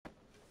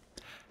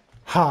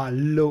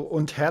Hallo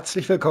und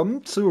herzlich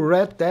willkommen zu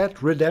Red Dead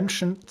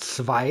Redemption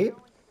 2.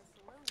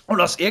 Und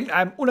aus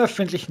irgendeinem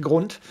unerfindlichen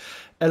Grund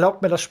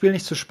erlaubt mir das Spiel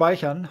nicht zu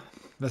speichern,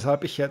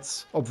 weshalb ich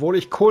jetzt, obwohl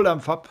ich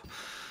Kohldampf habe,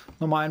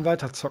 nochmal einen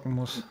weiterzocken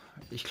muss.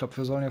 Ich glaube,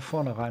 wir sollen hier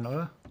vorne rein,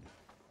 oder?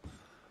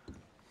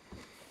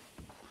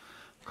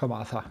 Komm,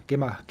 Arthur, geh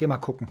mal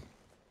gucken,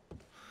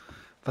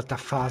 was da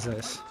Phase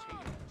ist.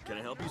 Can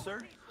I help you, sir?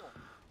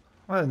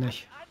 Weiß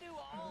nicht.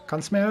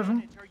 Kannst du mir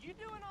helfen?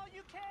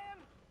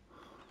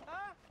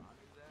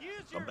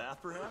 A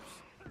bath, perhaps?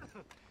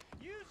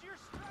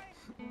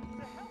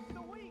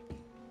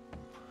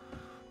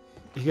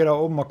 Ich gehe da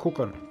oben mal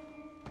gucken.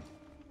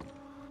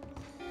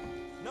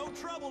 No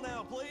trouble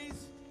now,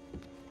 please.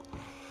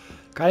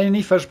 Kann ich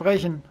nicht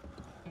versprechen.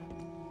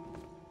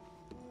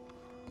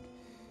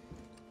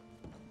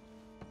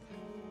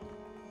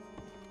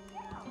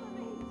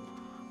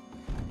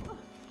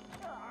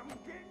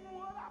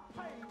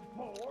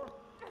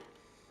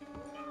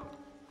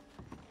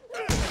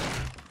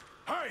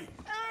 Hey!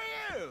 Who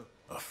are you?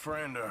 A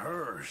friend of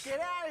hers. Get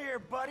out of here,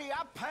 buddy.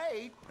 I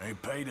paid.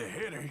 Ain't paid to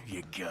hit her,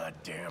 you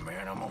goddamn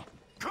animal.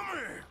 Come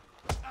here!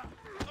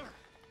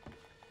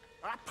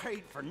 I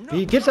paid for Wie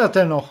nothing. geht das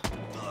denn noch?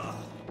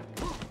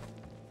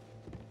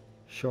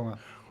 Junge.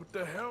 What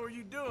the hell are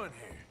you doing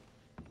here?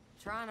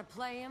 Trying to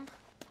play him?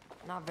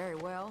 Not very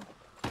well.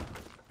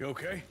 You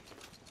okay?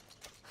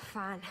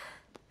 Fine.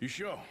 You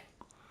sure?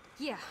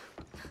 Yeah.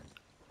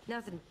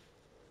 Nothing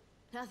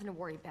to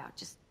worry about.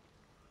 Just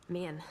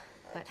men.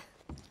 But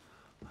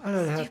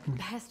Alter, der hat stupid ein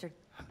bastard.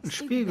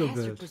 Stupid Spiegelbild.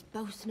 bastard was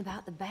boasting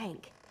about the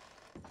bank.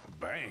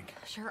 Bank?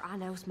 Sure, I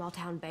know small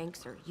town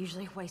banks are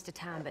usually a waste of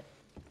time, but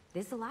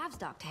this is a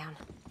livestock town.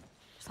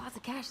 There's lots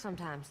of cash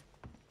sometimes.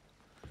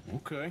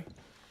 Okay.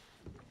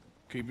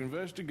 Keep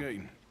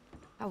investigating.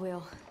 I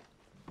will.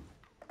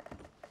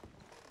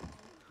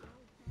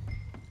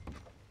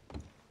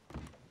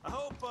 I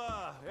hope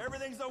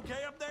everything's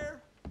okay up there.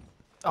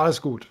 Alles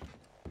gut.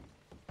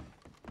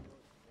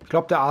 Ich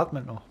glaube, der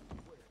atmet noch.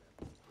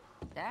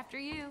 After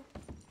you.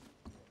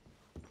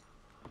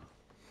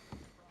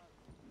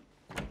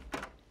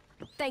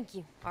 Thank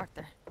you,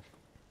 Arthur.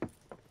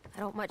 I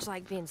don't much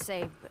like being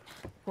saved, but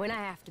when I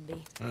have to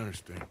be. I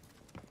understand.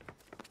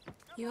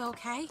 You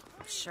okay?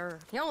 Sure.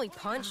 He only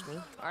punched me.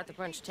 Arthur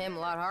punched him a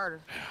lot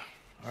harder.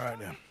 All right,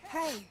 then.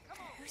 Hey,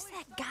 who's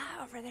that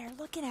guy over there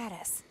looking at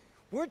us?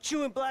 Weren't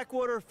you in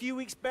Blackwater a few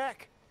weeks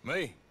back?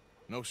 Me?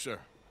 No, sir.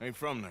 Ain't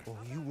from there. Oh,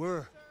 you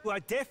were. Well, I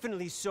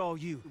definitely saw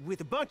you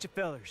with a bunch of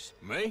fellers.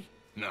 Me?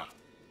 No.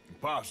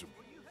 Impossible.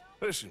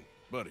 Listen,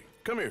 buddy,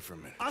 come here for a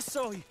minute. I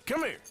saw you.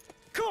 Come here.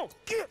 Come on,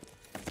 get.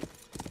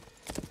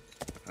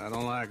 I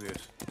don't like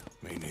this.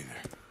 Me neither.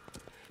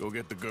 Go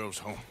get the girls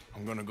home.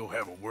 I'm gonna go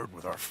have a word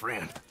with our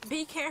friend.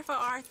 Be careful,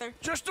 Arthur.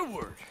 Just a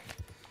word.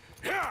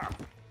 Yeah!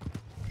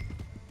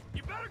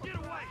 You better get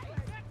away.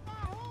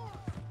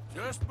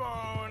 Just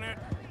borrowing it.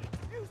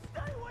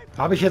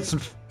 Habe ich jetzt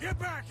ein Get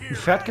back here!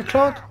 Pferd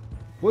geklaut?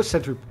 Wo ist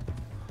der Typ?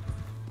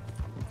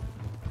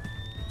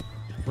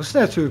 Wo ist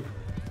der Typ?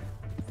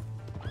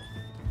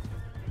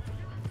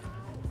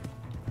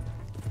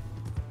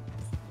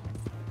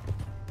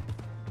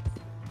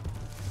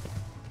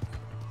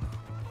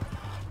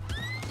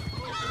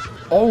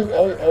 Oh,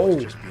 oh, oh.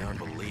 Just beyond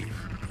belief.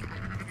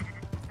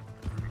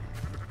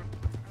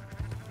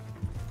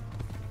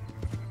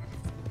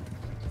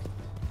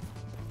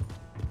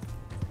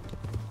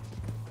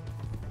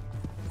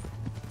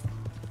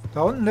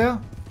 Da unten der?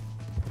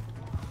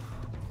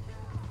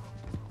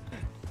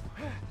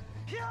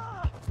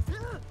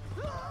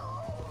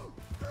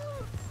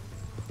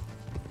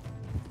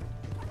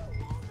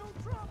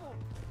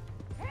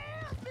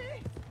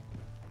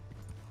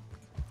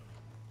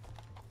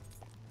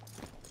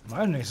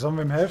 Weiß nicht, sollen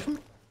wir ihm helfen?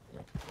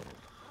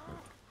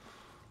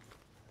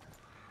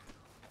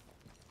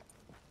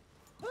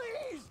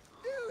 Please,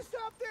 do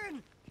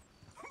something.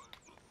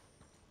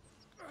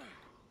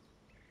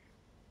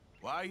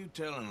 Why are you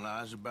telling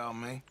lies about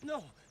me?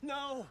 No.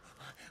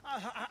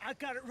 I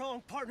got it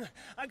wrong, partner.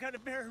 I got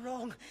it very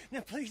wrong.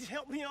 Now, please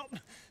help me up.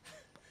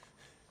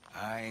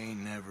 I ain't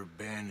never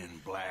been in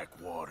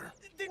Blackwater.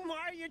 Then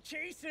why are you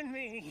chasing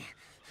me?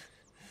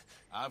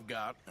 I've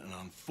got an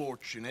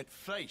unfortunate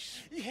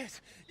face. Yes,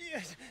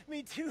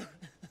 me too.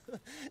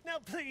 Now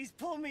please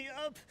pull me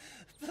up,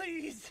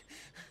 please.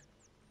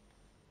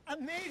 I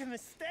made a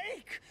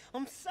mistake.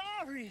 I'm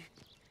sorry.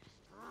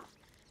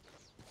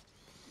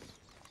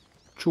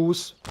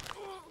 Tschüss.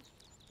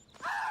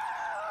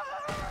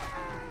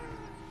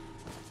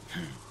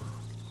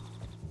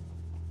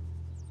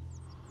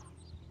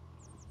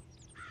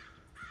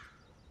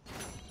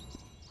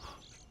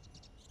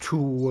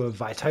 Tue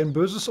weiterhin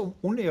Böses, um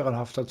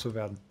unehrenhafter zu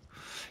werden.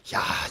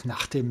 Ja,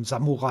 nach dem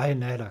Samurai,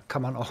 ne, da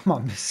kann man auch mal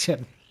ein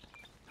bisschen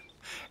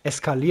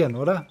eskalieren,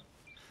 oder?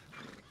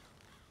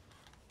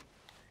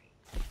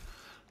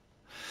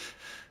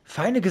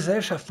 Feine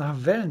Gesellschaft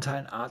nach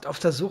Valentine Art. Auf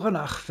der Suche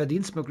nach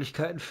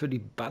Verdienstmöglichkeiten für die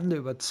Bande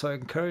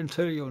überzeugen Karen,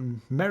 Tilly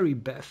und Mary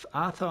Beth,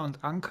 Arthur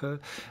und Uncle,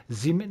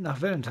 sie mit nach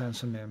Valentine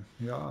zu nehmen.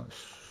 Ja,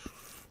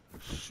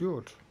 ist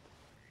gut.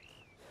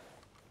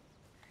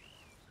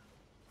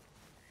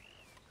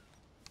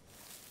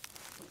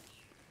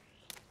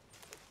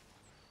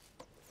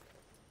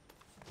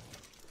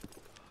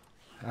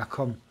 Ja,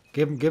 komm.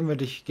 Geben wir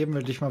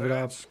dich mal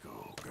wieder ab. Let's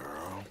go,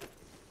 girl.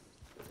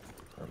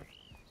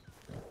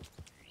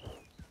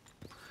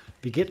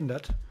 Wie geht denn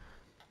das?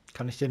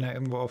 Kann ich den ja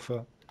irgendwo auf...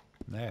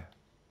 Nee.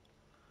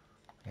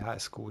 Ja,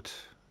 ist gut.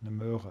 Eine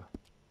Möhre.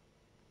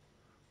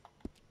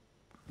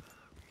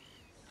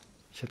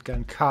 Ich hätte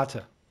gern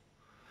Karte.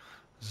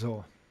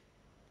 So.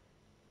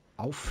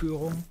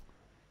 Aufführung.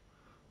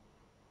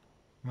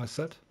 Was ist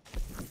das?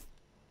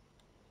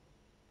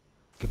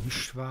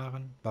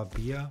 Gemischtwaren,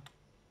 Barbier,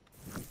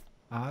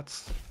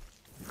 Arzt,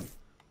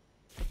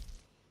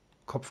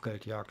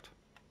 Kopfgeldjagd.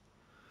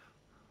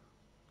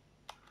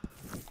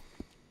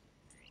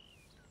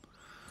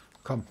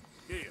 Komm.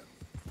 Here.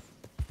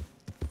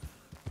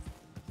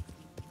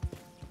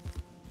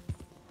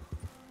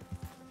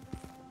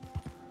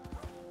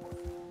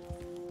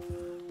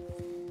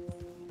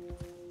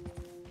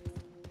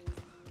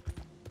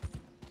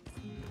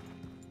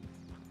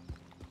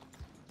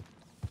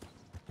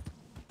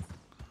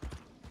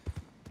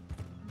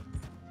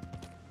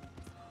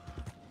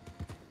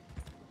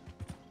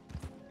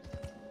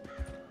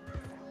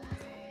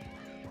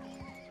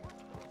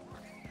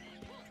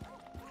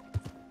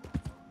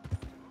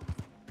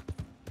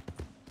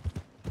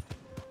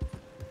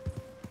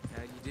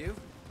 How you do?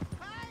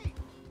 Hey!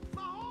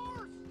 My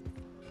horse!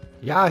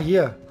 Ja,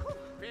 hier.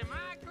 Am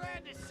I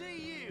glad to see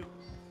you?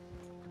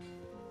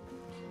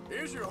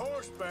 Here's your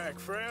horse back,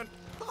 friend.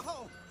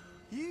 Oh,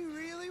 you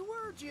really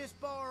were just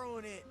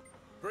borrowing it.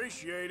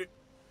 Appreciate it.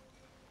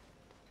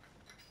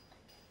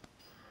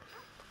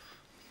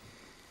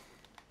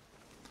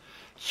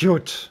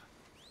 Gut.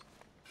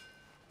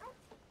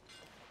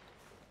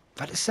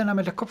 Was ist denn da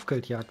mit der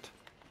Kopfgeldjagd?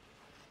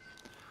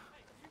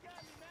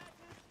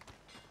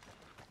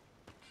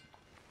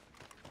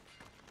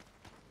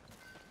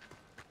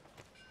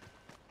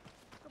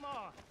 Come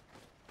on.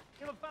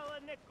 Give a fella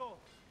a nickel.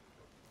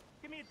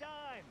 Give me a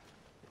dime.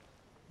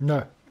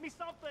 Nö, Give me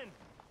something.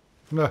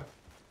 nö.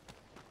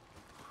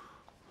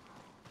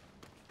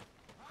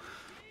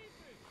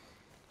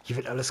 Hier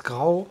wird alles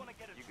grau. Wanna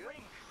get a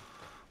drink?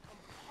 I'm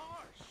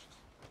parched.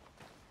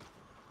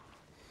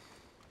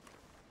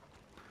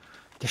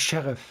 Der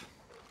Sheriff.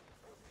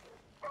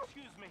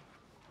 Excuse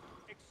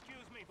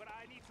me, but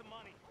I need some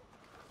money.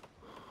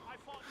 I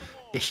fought in the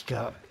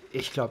war.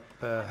 Ich glaube,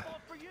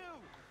 Fought for you.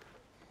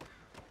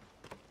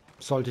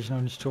 sollte ich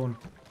noch nicht tun.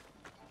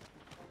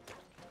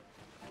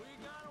 We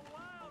got a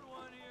wild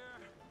one here.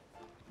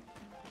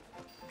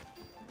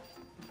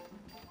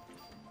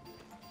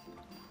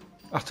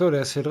 Ach so,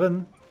 der ist hier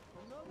drin.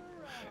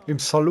 Im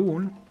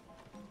Saloon.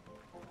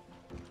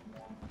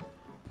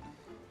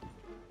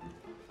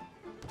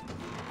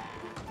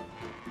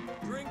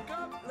 Drink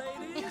up,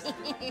 ladies. All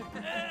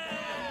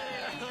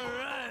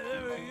right,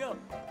 there we go.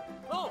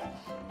 Oh,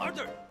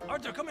 Arthur,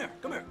 come here,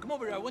 come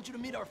over here. I want you to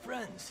meet our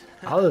friends.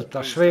 Alter Pleased to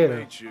Schwede.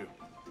 meet you.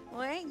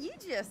 Well, ain't you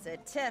just a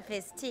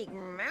toughest-teak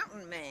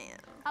mountain man?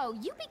 Oh,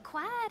 you be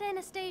quiet,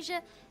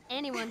 Anastasia.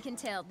 Anyone can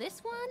tell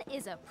this one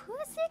is a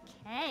pussy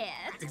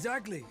cat.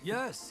 Exactly.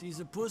 Yes, he's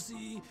a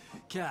pussy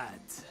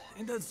cat.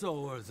 Ain't that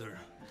so, Arthur?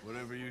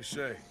 Whatever you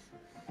say.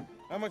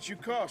 How much you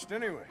cost,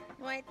 anyway?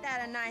 Well, ain't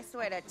that a nice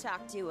way to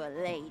talk to a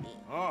lady?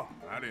 Oh,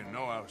 I didn't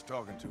know I was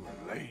talking to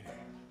a lady.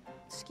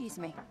 Excuse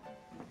me.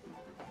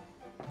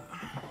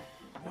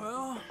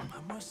 Well,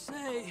 I must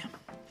say,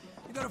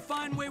 you got a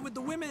fine way with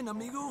the women,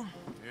 amigo.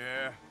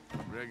 Yeah,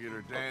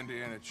 regular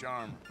dandy and a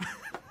charmer.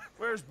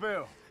 Where's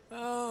Bill?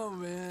 Oh,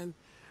 man.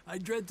 I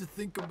dread to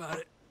think about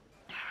it.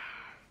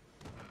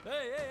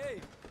 Hey!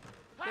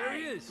 There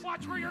he is.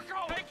 Watch where you're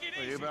going. Take it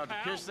Are you about to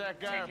kiss that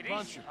guy or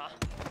punch him?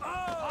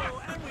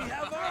 Oh, and we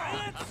have our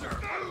answer.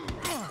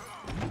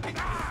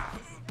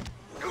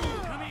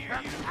 Come here,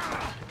 you.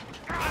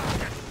 I'll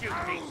just shoot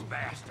these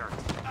bastards.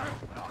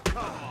 Oh, come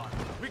on.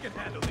 We can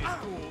handle these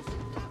fools.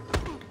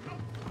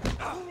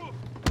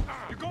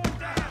 You're going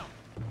down.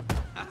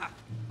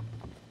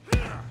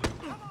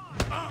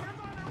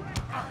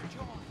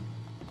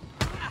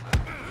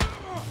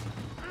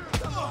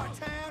 Come on,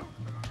 Tam.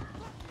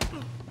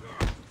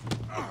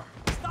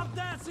 Stop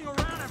dancing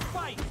around and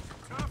fight.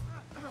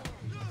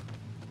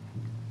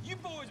 You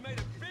boys made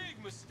a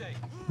big mistake.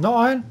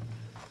 Nein.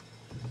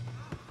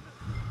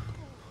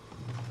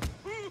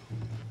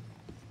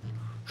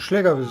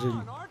 Schläger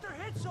besiegen. Arthur,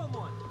 hit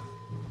someone.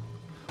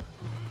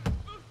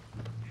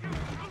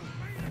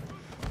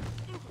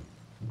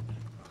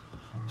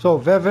 So,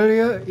 wer will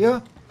hier?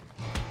 Ihr?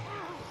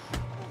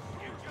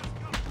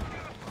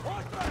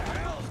 What the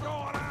hell's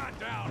going on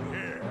down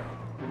here?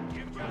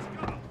 You just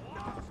gotta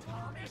walk.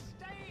 Tommy,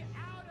 stay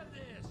out of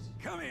this.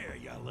 Come here,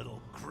 you little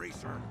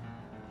greaser.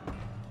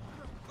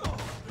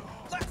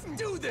 Let's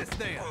do this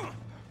then.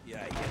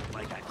 Yeah, you get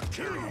like a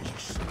kill you,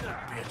 son of a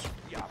bitch.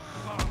 Yeah,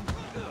 punk.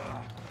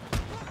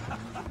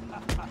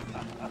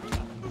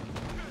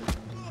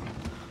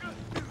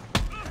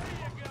 There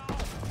you go.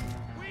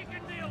 We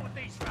can deal with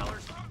these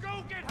fellers.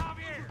 Go get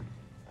Javier.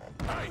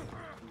 Hey,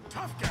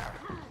 tough guy.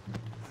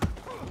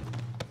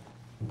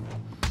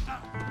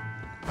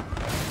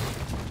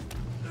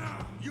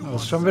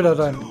 Das ist schon wieder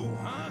dein...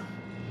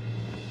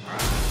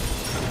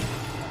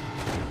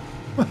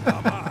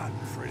 Come on,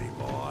 pretty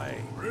boy.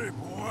 Pretty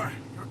boy?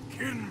 You're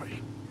kidding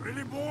me.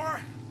 Pretty boy?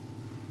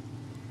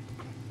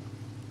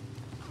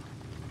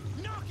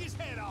 Knock his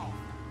head off!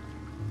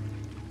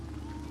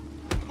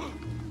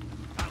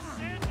 I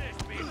said this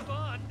be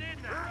fun,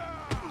 didn't I?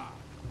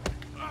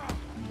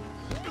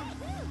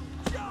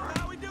 Joe,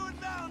 how we doing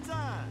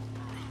Valentine?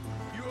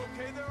 You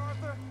okay there,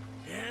 Arthur?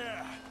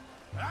 Yeah.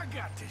 I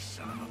got this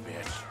son of a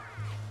bitch.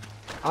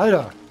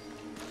 Alter.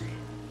 You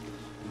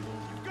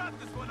got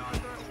this one,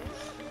 Arthur.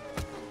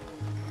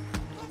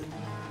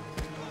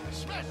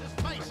 Smash his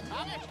face,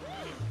 Tommy!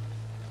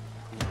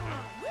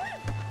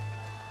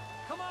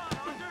 Come on,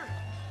 Arthur.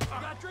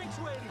 I got drinks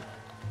waiting.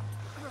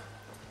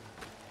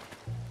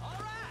 All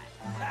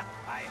right.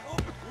 I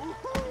hope...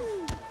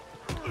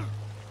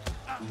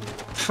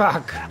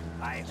 Fuck.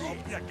 I hope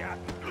you got...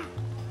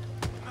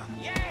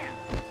 Yeah!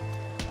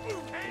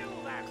 Hail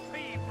that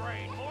pea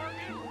brain,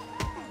 Morgan!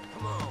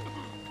 Come on.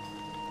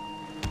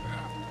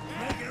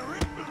 Make it a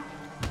rip.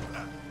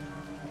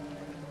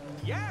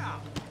 Yeah!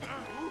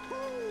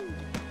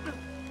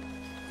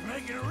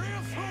 Making a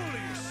real fool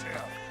of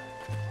yourself.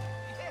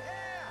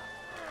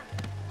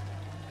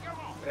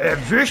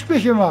 Erwischt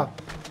mich immer.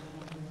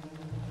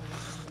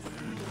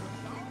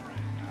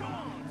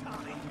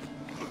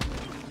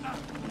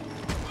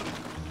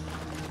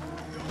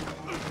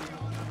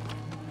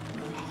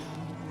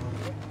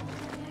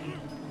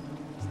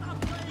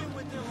 Stop playing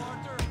with him,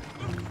 Arthur.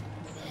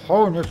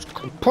 Hauen jetzt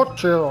kaputt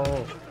hier.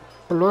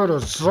 Blöde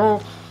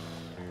Sau.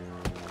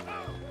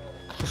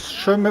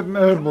 Schön mit dem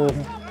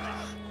Ellbogen.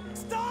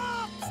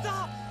 Stop!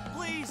 Stop!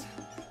 Please!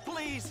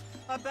 Please!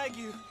 I beg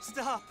you,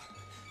 stop.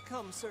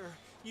 Come, sir.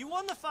 You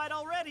won the fight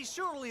already.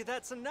 Surely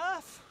that's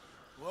enough.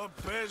 What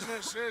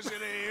business is it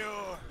of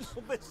yours?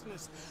 No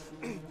business.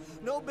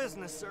 No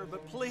business, sir,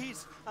 but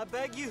please, I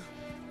beg you.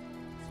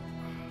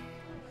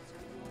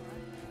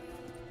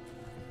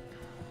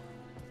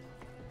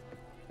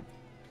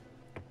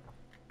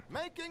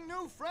 Making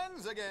new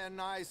friends again,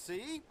 I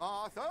see,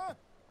 Arthur.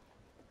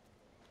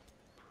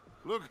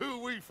 Look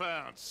who we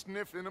found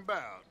sniffing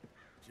about.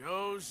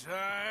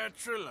 Josiah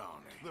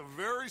Trelawney. The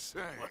very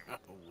same.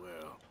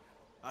 Well,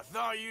 I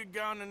thought you'd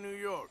gone to New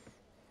York.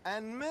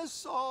 And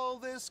miss all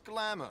this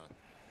glamour.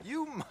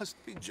 You must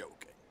be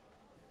joking.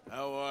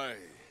 How are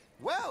you?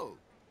 Well,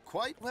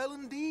 quite well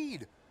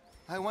indeed.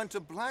 I went to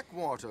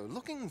Blackwater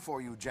looking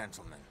for you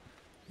gentlemen.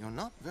 You're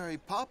not very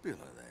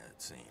popular there,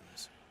 it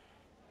seems.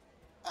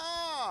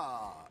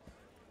 Ah,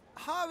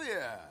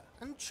 Javier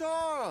and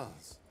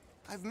Charles.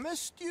 I've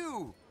missed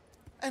you.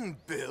 And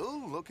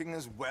Bill looking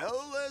as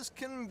well as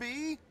can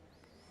be.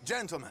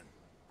 Gentlemen,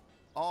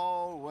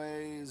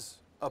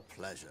 always a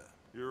pleasure.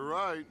 You're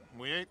right.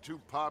 We ain't too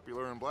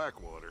popular in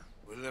Blackwater.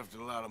 We left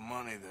a lot of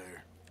money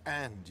there.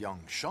 And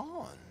young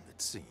Sean, it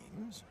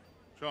seems.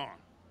 Sean,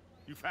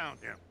 you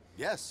found him.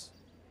 Yes,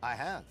 I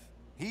have.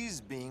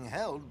 He's being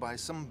held by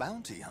some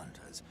bounty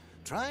hunters,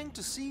 trying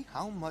to see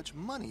how much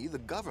money the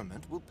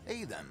government will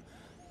pay them.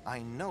 I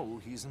know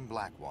he's in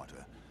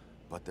Blackwater,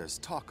 but there's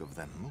talk of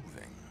them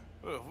moving.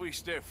 Well, if we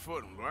step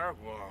foot in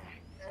Blackwater...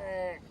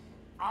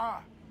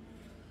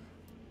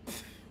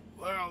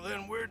 well,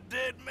 then we're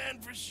dead men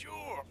for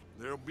sure.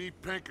 There'll be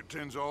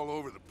Pinkertons all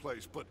over the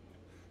place, but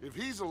if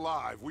he's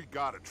alive, we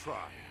gotta try.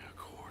 Yeah, of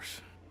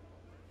course.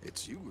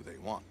 It's you they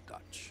want,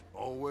 Dutch.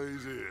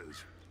 Always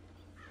is.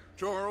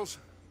 Charles,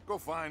 go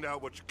find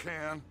out what you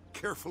can,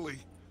 carefully.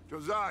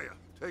 Josiah,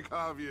 take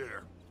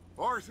Javier.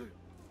 Arthur,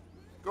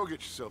 go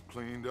get yourself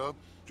cleaned up.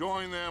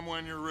 Join them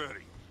when you're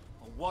ready.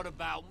 Well, what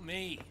about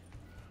me?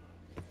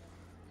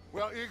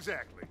 Well,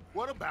 exactly.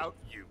 What about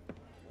you?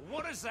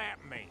 What does that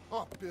mean?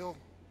 Oh, Bill,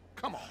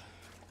 come on.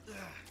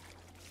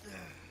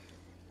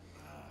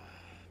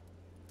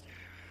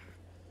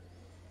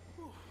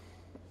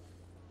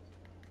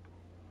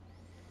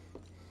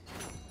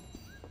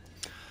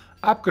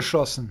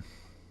 Abgeschlossen.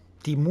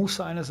 Die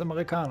Muße eines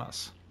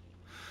Amerikaners.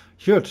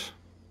 Gut.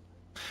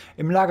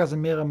 Im Lager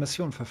sind mehrere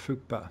Missionen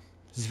verfügbar.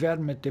 Sie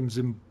werden mit dem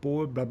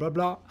Symbol bla bla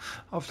bla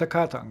auf der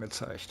Karte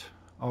angezeigt.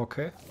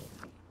 Okay.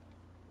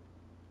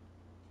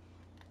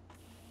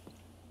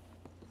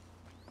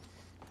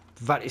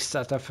 Was ist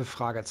das da für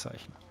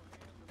Fragezeichen?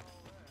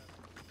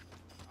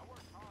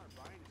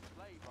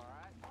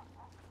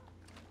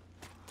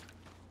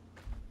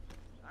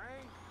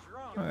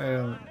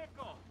 Ein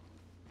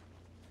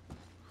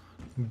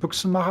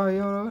Büchsenmacher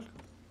hier oder was?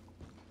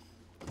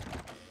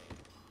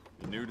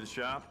 You new to the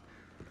shop?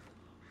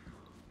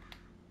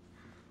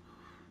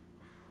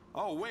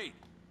 Oh, wait.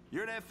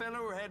 You're that fellow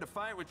who had to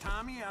fight with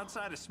Tommy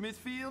outside of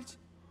Smithfield's?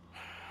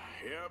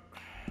 Yep.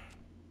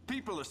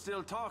 People are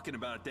still talking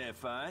about that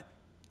fight.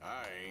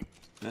 I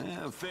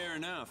ain't. Fair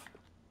enough.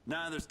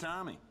 Neither's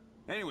Tommy.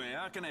 Anyway,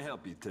 how can I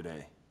help you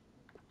today?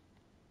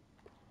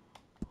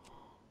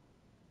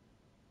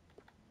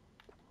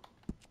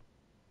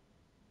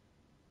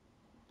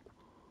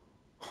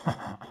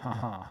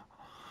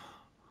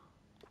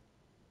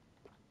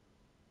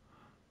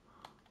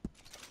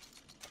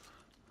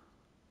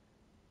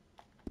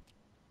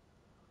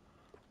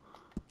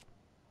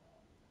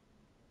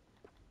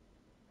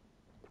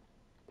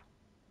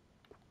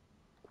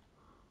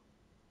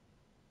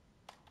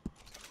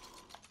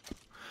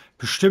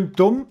 Bestimmt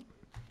dumm.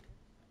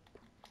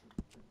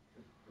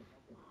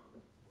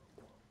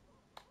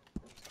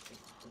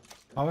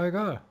 Aber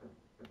egal.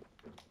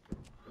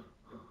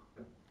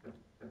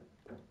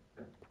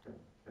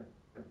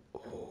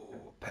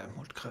 Oh,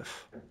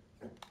 Perlmuttgriff.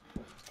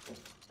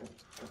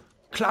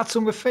 Klar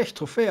zum Gefecht,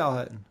 Trophäe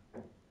erhalten.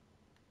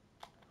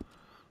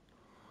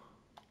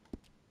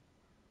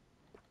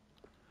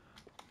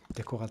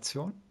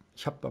 Dekoration.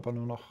 Ich habe aber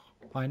nur noch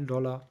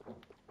 $1.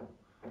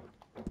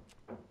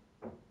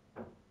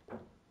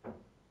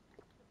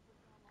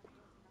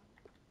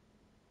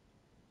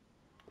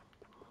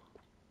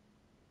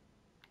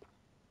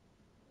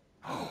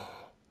 Oh,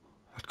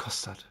 was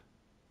kostet?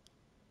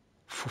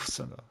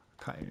 15.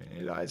 Kann ich mir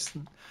nicht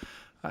leisten.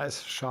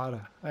 Ist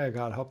schade.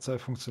 Egal, Hauptsache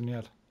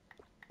funktioniert.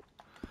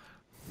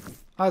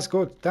 Alles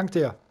gut, dank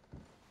dir.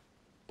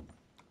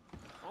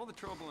 All the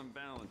trouble in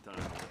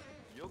Valentine.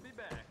 You'll be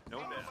back, no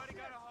doubt.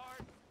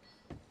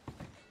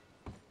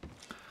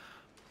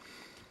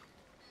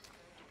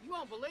 You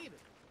won't believe it.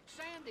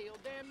 Sandy'll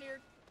damn near.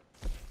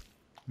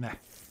 Ne.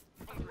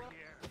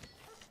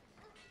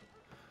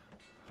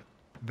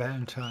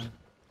 Valentine.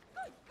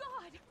 Good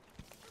God!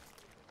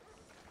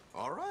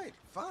 All right,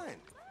 fine.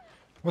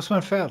 Wo ist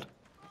mein Pferd?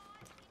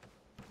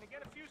 Can I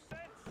get a few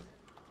cents?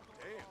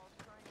 Damn.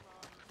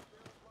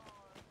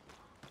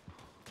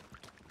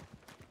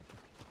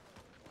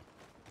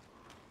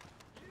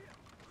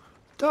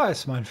 Da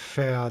ist mein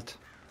Pferd.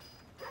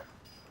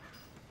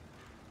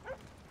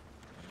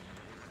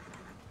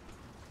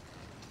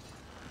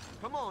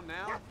 Come on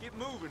now, get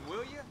moving,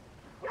 will you?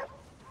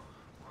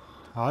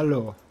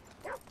 Hallo.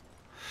 Getting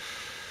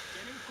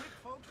quick,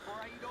 folks,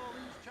 before I eat all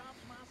these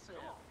chops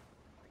myself.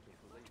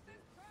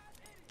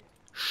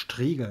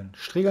 Striegeln.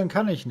 Striegeln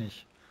kann ich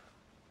nicht.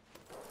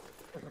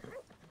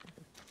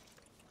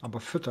 Aber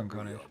füttern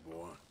kann ich.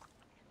 Boy.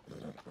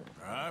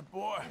 All right,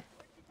 boy.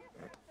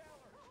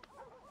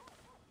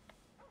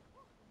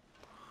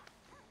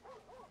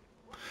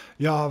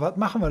 Ja, was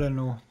machen wir denn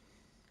nun?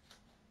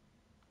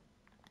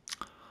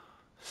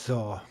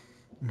 So,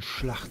 ein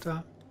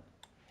Schlachter.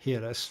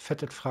 Hier, da ist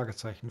fettet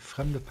Fragezeichen.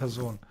 Fremde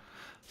Person.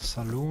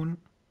 Saloon.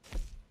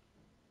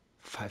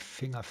 Five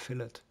Finger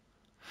Fillet.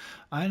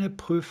 Eine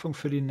Prüfung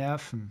für die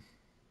Nerven,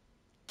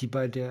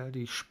 bei der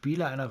die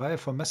Spieler eine Reihe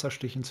von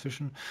Messerstichen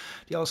zwischen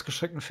die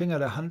ausgestreckten Finger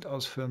der Hand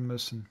ausführen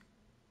müssen.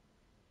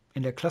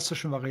 In der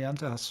klassischen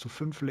Variante hast du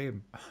 5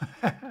 Leben.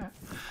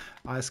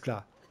 Alles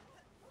klar.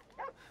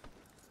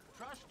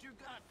 Trust your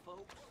gut,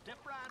 folks. Step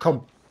right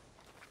Komm.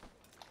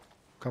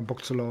 Kein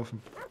Bock zu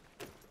laufen.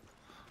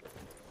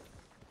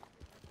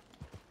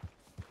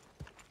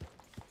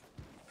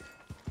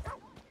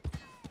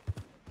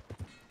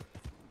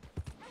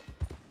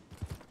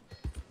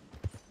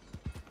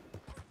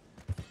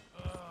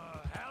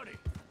 Howdy.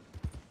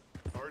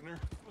 Partner?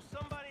 Will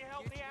somebody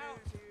help me out?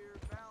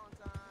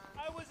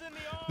 I was in the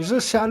army. Wieso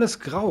ist ja alles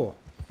grau?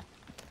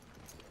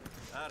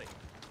 Howdy.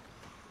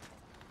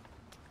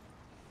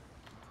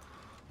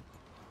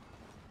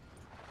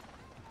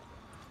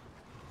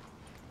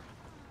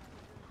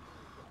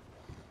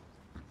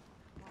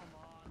 Come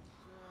on,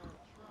 sir.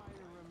 Try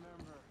to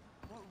remember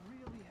what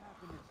really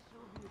happened at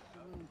Soviet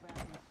Saloon back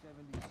in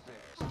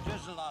 '76.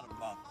 Just a lot of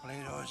bunk,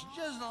 Plato. It's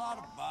just a lot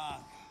of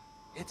bunk.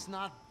 It's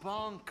not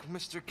bunk,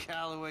 Mr.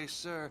 Calloway,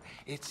 sir.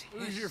 It's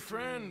Who's your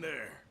friend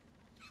there?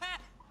 Ha!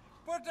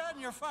 Put that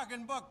in your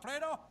fucking book,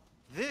 Plato.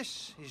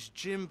 This is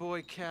Jim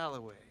Boy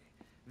Calloway.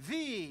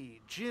 The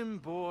Jim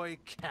Boy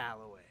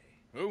Calloway.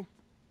 Who?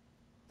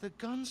 The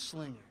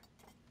gunslinger.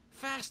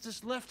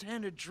 Fastest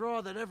left-handed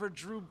draw that ever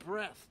drew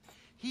breath.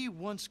 He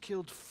once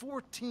killed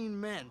 14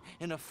 men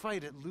in a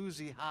fight at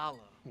Lucy Hollow.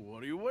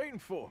 What are you waiting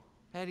for?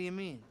 How do you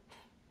mean?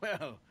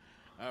 Well,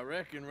 I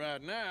reckon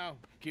right now,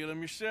 kill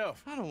him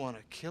yourself. I don't want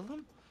to kill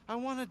him. I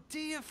want to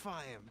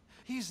deify him.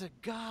 He's a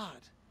god.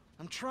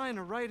 I'm trying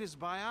to write his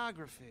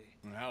biography.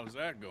 And how's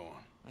that going?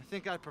 I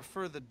think I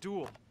prefer the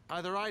duel.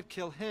 Either I'd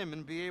kill him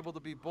and be able to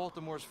be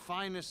Baltimore's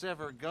finest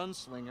ever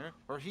gunslinger,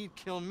 or he'd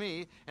kill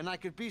me and I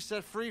could be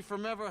set free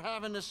from ever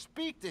having to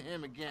speak to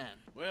him again.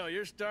 Well,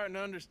 you're starting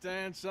to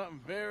understand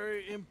something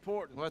very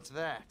important. What's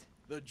that?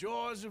 The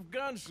joys of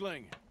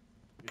gunslinging.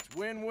 It's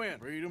win-win,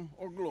 freedom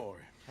or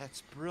glory.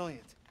 That's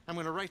brilliant. I'm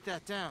gonna write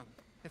that down,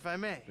 if I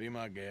may. Be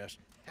my guest.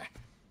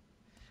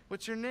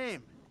 What's your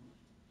name?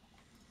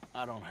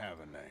 I don't have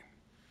a name.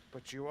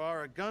 But you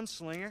are a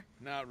gunslinger.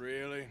 Not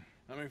really.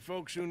 I mean,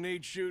 folks who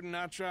need shooting,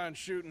 I try and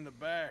shoot in the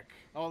back.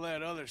 All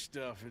that other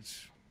stuff,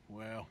 it's,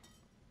 well,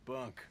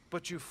 bunk.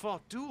 But you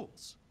fought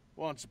duels.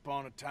 Once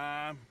upon a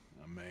time,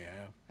 I may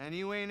have. And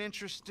you ain't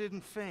interested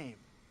in fame.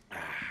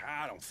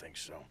 I don't think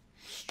so.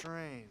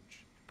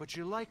 Strange. But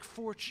you like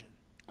fortune.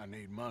 I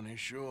need money,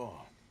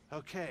 sure.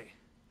 Okay.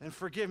 Then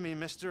forgive me,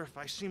 mister, if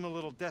I seem a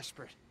little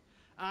desperate.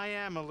 I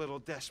am a little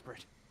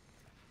desperate.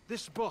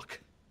 This book,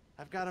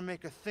 I've got to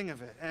make a thing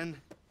of it, and,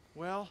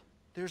 well,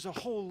 there's a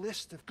whole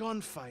list of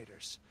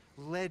gunfighters.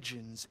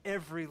 Legends,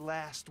 every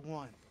last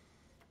one.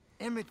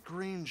 Emmett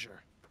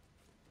Granger.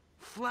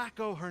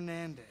 Flaco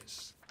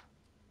Hernandez.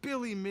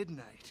 Billy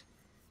Midnight.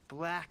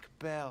 Black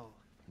Bell.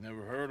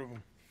 Never heard of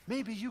him.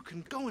 Maybe you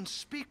can go and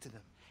speak to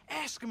them.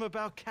 Ask them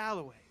about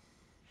Calloway.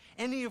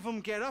 Any of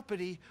them get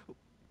uppity,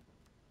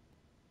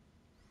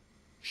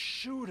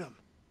 shoot them.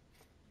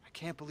 I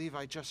can't believe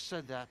I just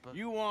said that, but...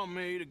 You want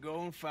me to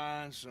go and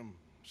find some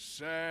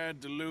sad,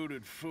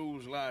 deluded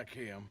fools like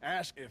him,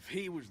 ask if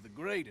he was the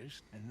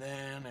greatest, and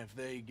then if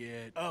they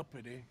get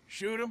uppity,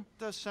 shoot him?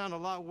 Does sound a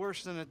lot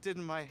worse than it did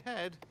in my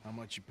head. How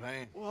much you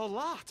paying? Well, a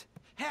lot.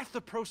 Half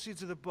the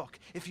proceeds of the book,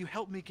 if you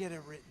help me get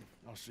it written.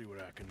 I'll see what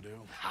I can do.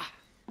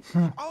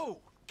 Oh,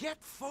 get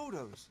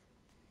photos.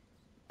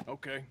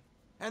 Okay.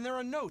 And there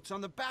are notes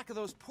on the back of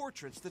those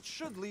portraits that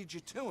should lead you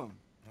to him.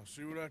 I'll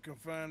see what I can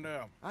find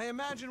out. I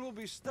imagine we'll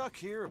be stuck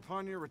here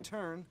upon your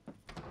return.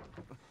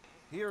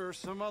 Here or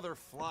some other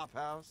flop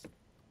house.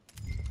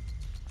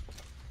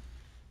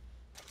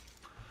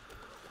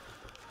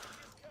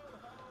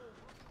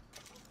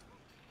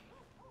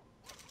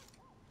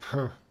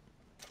 Puh.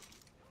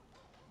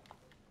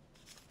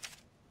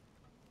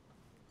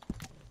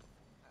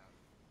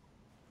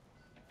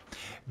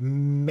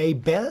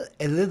 Mabel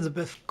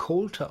Elizabeth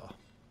Coulter.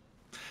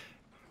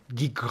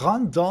 Die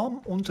Grande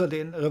Dame unter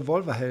den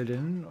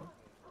Revolverheldinnen,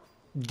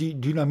 die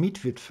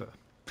Dynamitwitwe.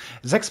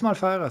 6-mal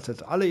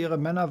verheiratet, alle ihre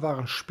Männer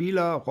waren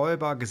Spieler,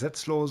 Räuber,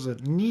 Gesetzlose,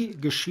 nie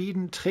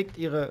geschieden, trägt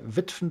ihre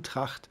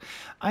Witwentracht,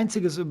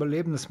 einziges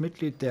überlebendes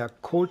Mitglied der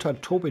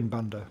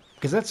Coulter-Tobin-Bande.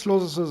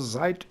 Gesetzlose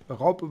seit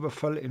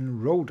Raubüberfall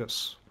in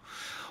Rhodes.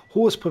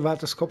 Hohes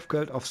privates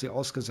Kopfgeld auf sie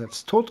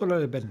ausgesetzt, tot oder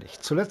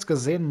lebendig. Zuletzt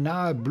gesehen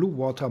nahe Blue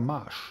Water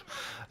Marsh.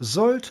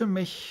 Sollte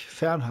mich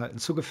fernhalten,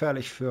 zu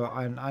gefährlich für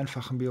einen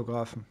einfachen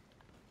Biografen.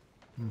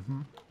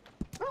 Mhm.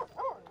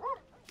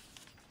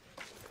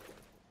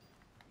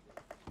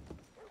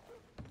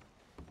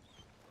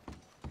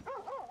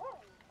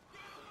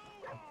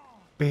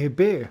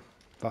 BB.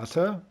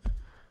 Warte.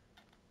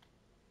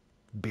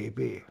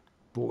 BB.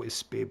 Wo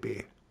ist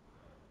BB?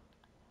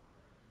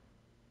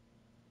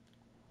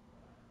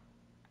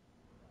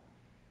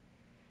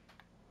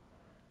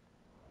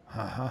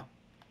 Aha.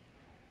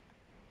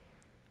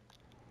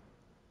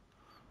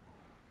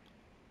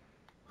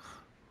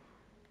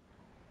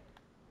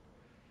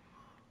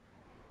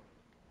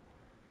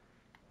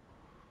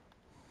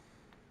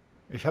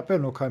 Ich habe ja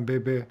nur kein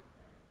BB.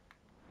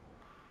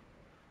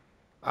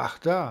 Ach,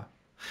 da.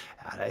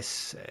 Ja,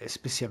 das ist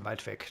ein bisschen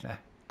weit weg, ne?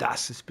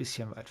 Das ist ein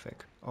bisschen weit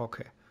weg.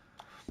 Okay.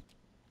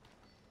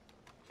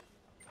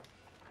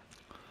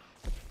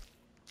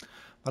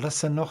 Was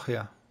ist denn noch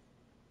hier?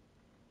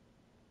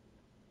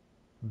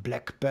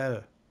 Black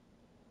Bell.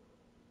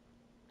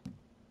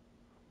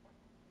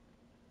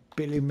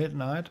 Billy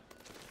Midnight.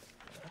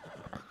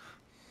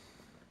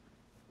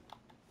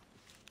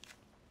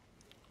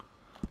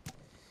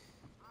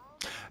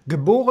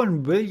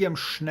 Geboren William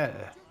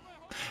Schnell.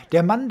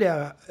 Der Mann,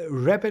 der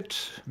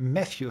Rabbit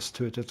Matthews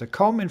tötete.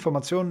 Kaum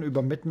Informationen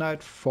über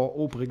Midnight vor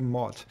obrigen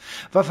Mord.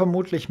 War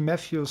vermutlich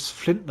Matthews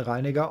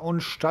Flintenreiniger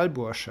und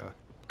Stallbursche.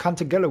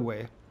 Kannte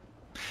Galloway.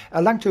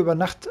 Erlangte über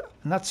Nacht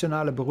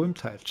nationale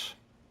Berühmtheit.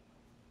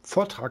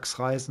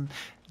 Vortragsreisen,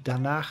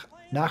 danach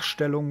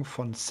Nachstellungen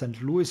von St.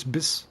 Louis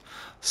bis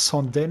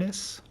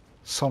Saint-Denis,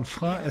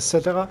 Saint-Fran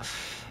etc.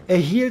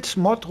 Erhielt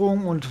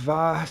Morddrohungen und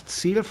war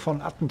Ziel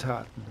von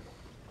Attentaten.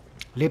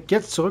 Lebt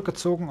jetzt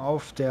zurückgezogen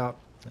auf der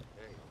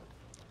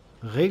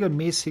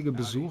regelmäßige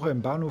Besuche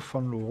im Bahnhof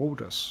von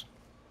Rhodes.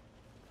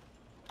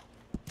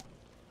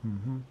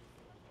 Mhm.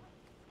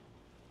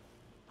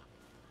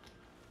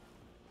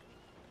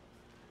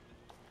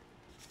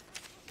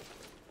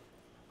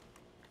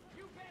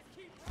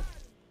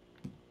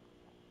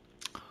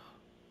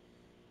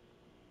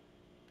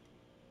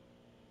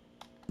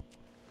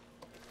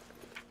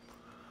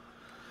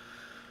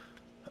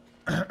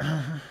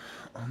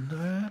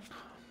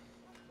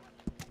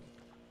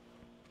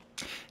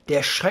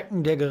 Der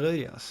Schrecken der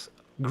Guerillas.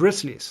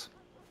 Grizzlies.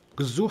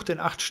 Gesucht in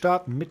 8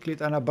 Staaten,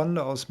 Mitglied einer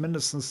Bande aus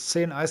mindestens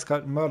 10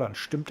 eiskalten Mördern.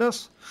 Stimmt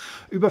das?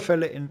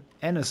 Überfälle in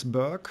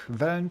Annisburg,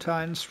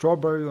 Valentine,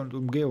 Strawberry und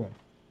Umgehung.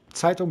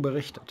 Zeitung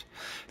berichtet.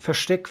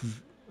 Versteckt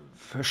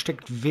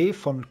W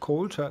von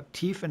Coulter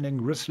tief in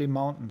den Grizzly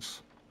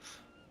Mountains.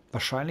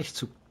 Wahrscheinlich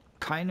zu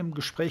keinem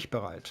Gespräch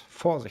bereit.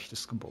 Vorsicht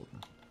ist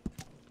geboten.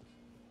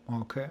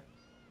 Okay.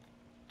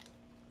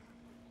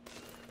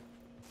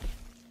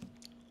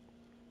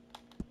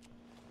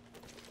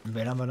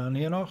 Wen haben wir dann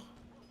hier noch?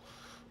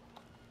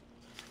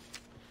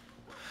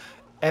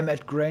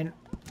 Emmett Granger.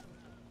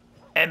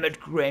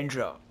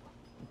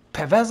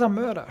 Perverser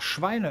Mörder,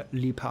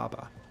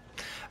 Schweineliebhaber.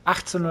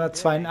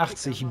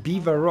 1882,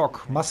 Beaver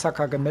Rock,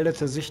 Massaker,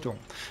 gemeldete Sichtung.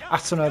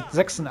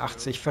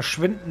 1886,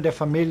 Verschwinden der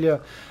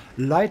Familie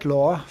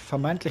Lightlaw,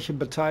 vermeintliche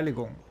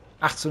Beteiligung.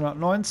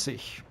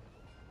 1890,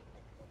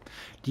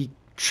 die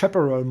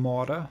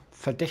Chaparral-Morde,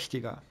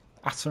 Verdächtiger.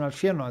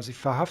 1894,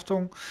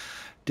 Verhaftung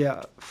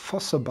der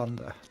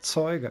Fosse-Bande,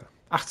 Zeuge.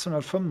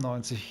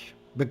 1895,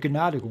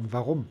 Begnadigung.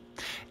 Warum?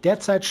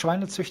 Derzeit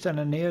Schweinezüchter in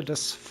der Nähe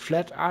des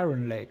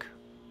Flatiron Lake.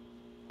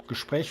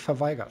 Gespräch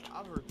verweigert.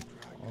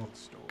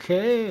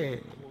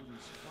 Okay.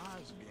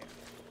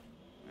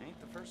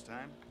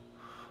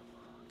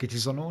 Geht die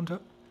Sonne unter?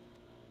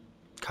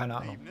 Keine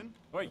Ahnung. Evening.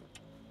 Wait.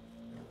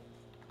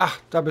 Ach,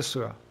 da bist du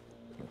ja.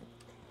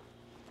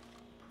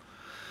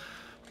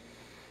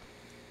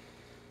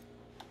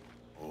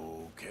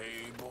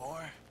 Okay,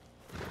 boy.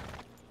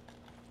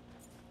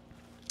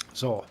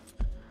 So.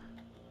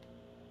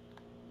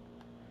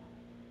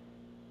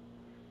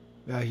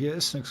 Ja, hier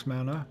ist nichts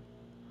mehr, ne?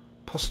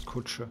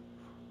 Postkutsche.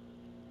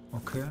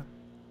 Okay.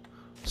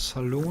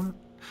 Saloon.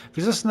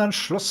 Wieso ist denn da ein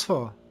Schloss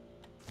vor?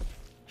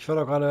 Ich war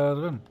doch gerade da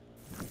drin.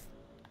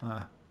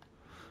 Ah.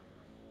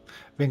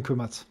 Wen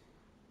kümmert's?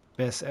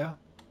 Wer ist er?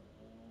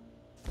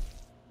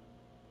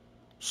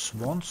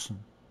 Swanson.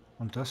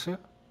 Und das hier?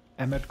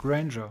 Emmett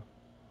Granger.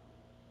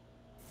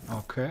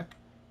 Okay.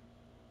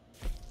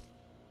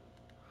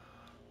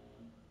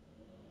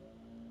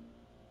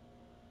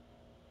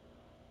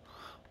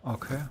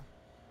 Okay.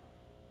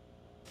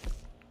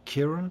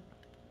 Kieran?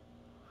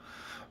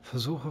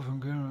 Versuche von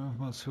Kieran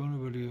Informationen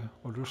über die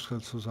O'Driscoll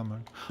zu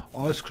sammeln.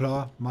 Alles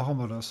klar, machen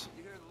wir das.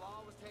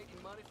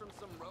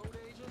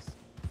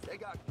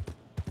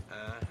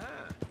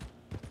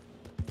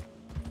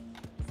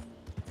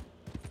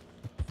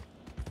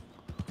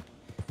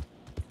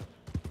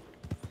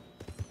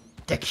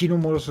 Der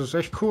Kinomodus ist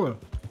echt cool.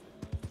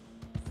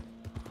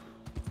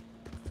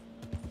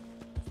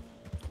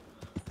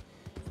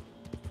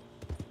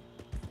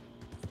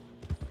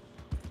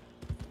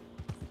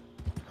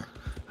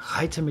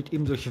 Reite mit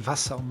ihm durch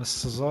Wasser, um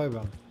es zu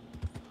säubern.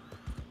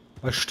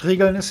 Weil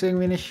Striegeln ist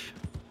irgendwie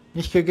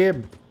nicht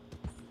gegeben.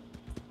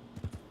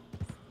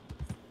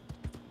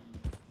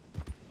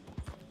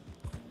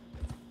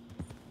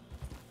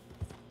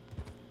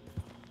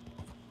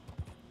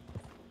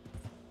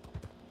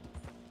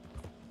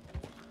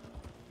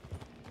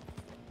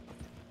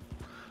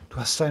 Du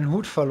hast deinen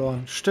Hut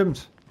verloren.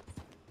 Stimmt.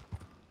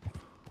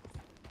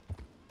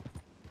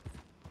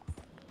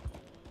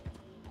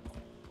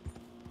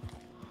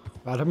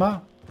 Warte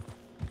mal.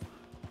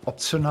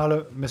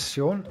 Optionale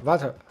Mission.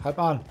 Warte, halt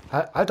mal an.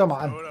 Halt doch mal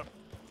an.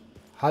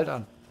 Halt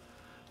an.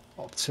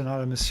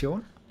 Optionale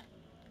Mission.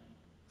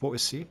 Wo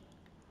ist sie?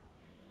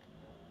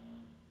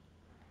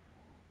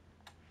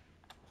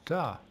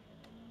 Da.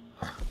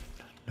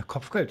 Eine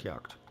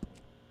Kopfgeldjagd.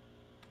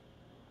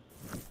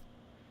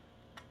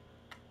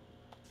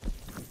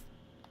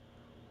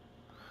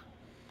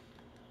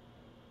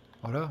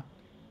 Oder?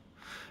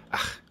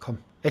 Ach, komm.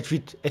 Es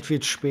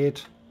wird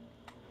spät.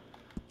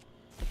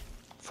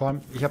 Vor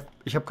allem,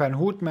 ich hab keinen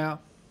Hut mehr.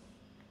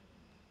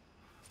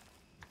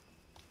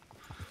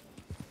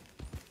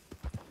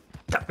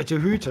 Das mit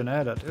der Hüte,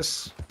 ne? Das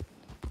ist...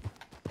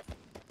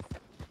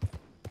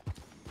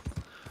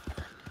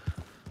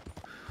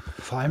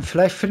 Vor allem,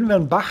 vielleicht finden wir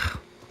einen Bach,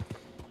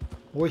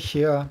 wo ich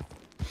hier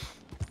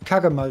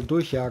Kacke mal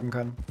durchjagen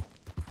kann.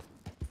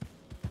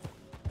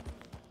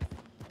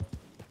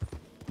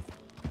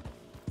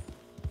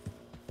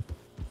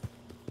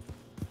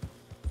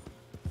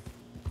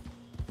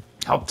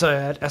 Hauptsache,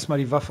 er hat erstmal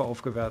die Waffe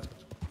aufgewertet.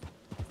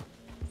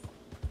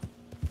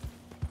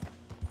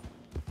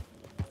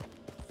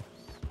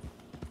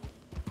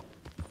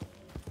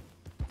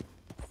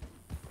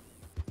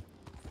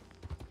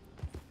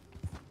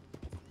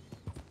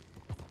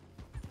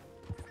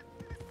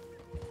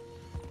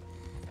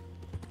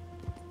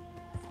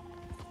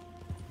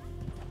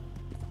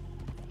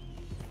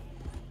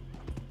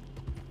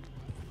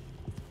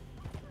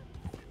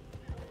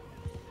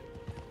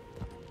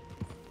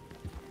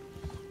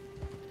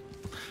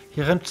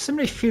 Hier rennt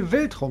ziemlich viel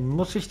Wild rum.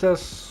 Muss ich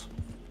das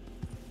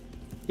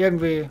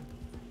irgendwie...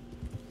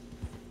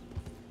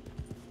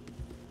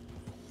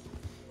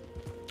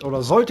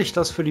 Oder sollte ich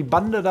das für die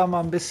Bande da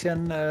mal ein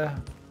bisschen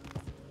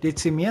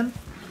dezimieren?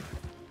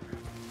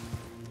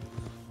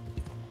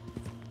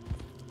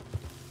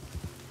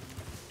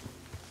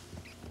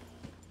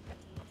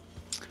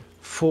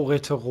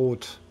 Vorräte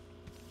rot.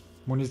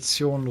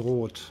 Munition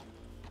rot.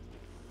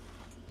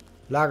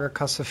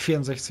 Lagerkasse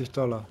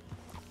 $64.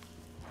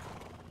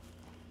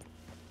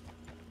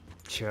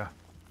 Tja.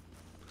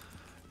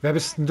 Wer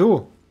bist denn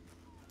du?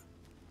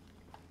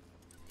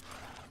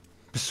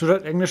 Bist du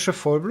das englische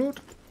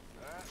Vollblut?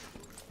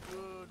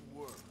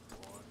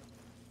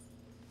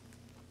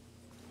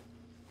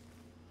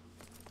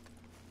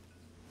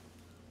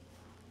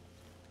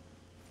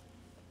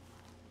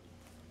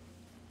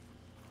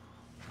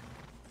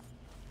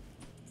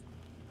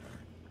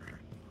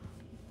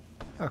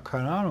 Ja,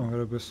 keine Ahnung, wer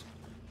du bist.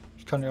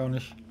 Ich kann ja auch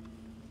nicht.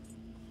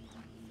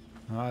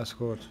 Ah, ist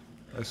gut.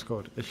 Ist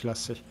gut. Ich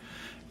lass dich.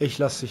 Ich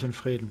lass dich in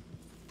Frieden.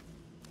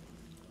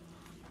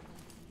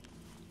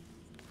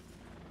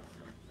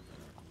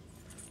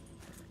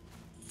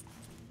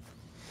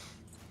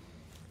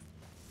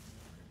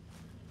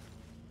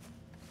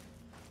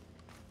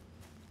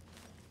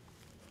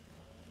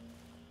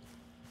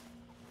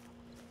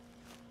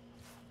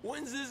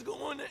 When's this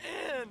going to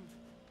end?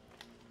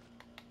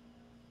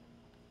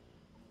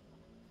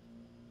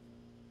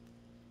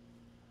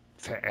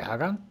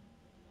 Verärgern?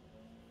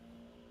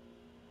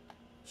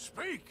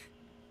 Speak!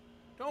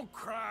 Don't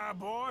cry,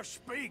 boy.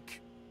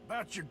 Speak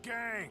about your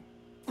gang.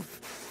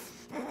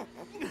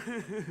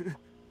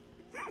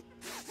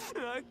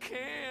 I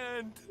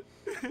can't.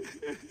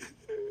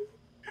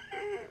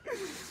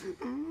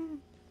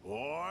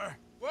 Boy.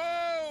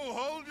 Whoa!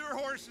 Hold your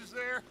horses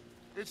there.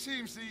 It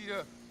seems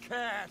the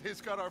cat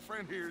has got our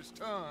friend here's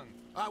tongue.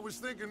 I was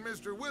thinking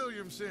Mr.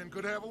 Williamson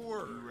could have a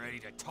word. You ready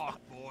to talk,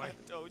 boy?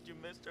 I told you,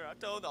 mister. I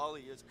told all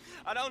of you.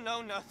 I don't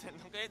know nothing,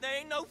 okay? They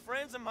ain't no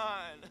friends of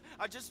mine.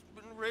 I just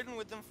been riding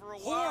with them for a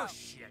while.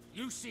 Horseshit.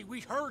 You see,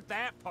 we heard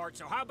that part,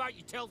 so how about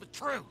you tell the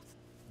truth?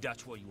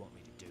 That's what you want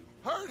me to do.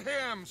 Hurt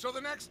him, so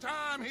the next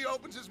time he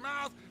opens his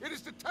mouth, it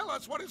is to tell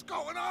us what is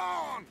going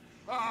on.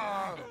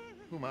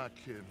 Who am I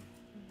kidding?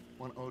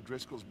 One of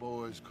O'Driscoll's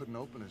boys couldn't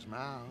open his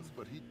mouth,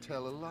 but he'd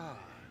tell a lie.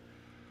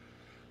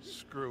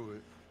 Screw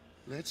it.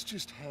 Let's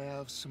just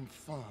have some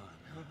fun.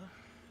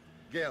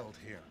 Geld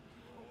here.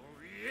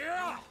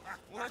 Yeah!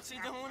 What's he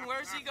doing?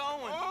 Where's he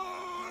going?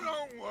 Oh,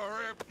 don't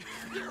worry.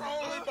 You're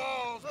only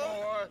balls,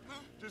 boy.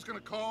 Just gonna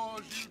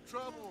cause you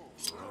trouble.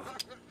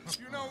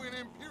 You know, in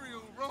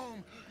Imperial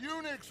Rome,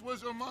 eunuchs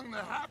was among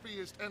the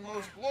happiest and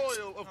most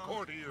loyal of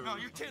courtiers. No,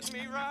 you're kidding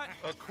me, right?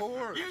 Of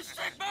course. You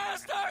sick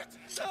bastard!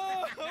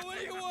 Oh, what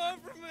do you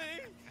want from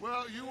me?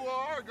 Well, you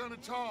are gonna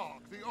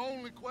talk. The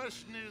only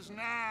question is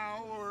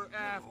now or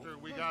after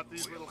we got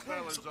these little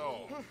fellas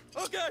off.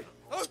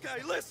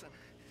 Okay, listen.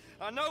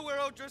 I know where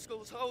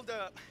O'Driscoll's holed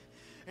up,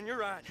 and you're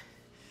right.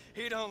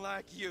 He don't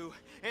like you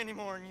any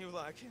more than you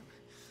like him.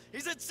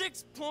 He's at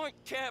 6 Point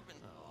Cabin.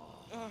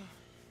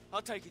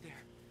 I'll take you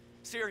there.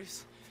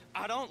 Serious,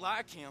 I don't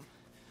like him.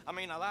 I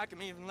mean, I like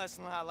him even less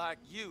than I like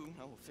you,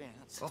 no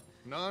offense. Oh,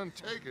 none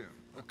taken.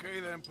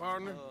 Okay then,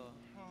 partner.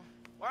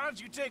 Why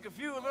don't you take a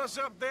few of us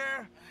up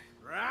there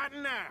right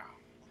now?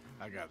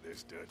 I got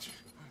this, Dutch.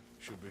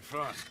 Should be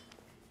fun.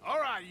 All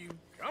right, you.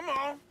 Come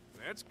on.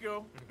 Let's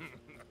go.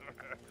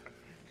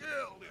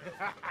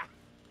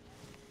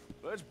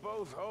 Let's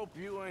both hope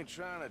you ain't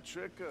trying to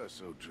trick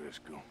us,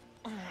 O'Driscoll.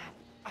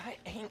 I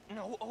ain't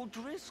no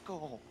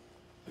O'Driscoll.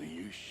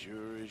 You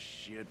sure as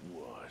shit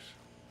was.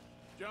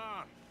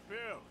 John,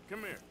 Bill, come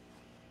here.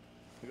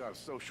 We got a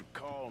social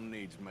call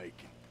needs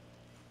making.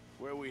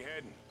 Where we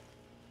heading?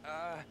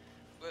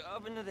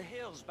 Up into the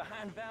hills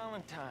behind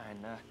Valentine.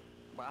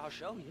 Well, I'll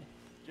show you.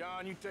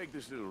 John, you take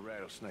this little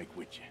rattlesnake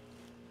with you.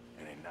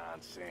 Any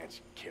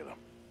nonsense, you kill him.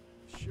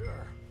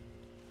 Sure.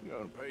 You're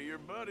gonna pay your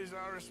buddies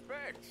our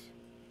respects.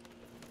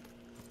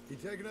 He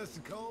taking us to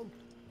Combe?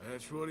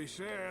 That's what he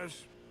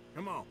says.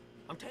 Come on.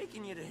 I'm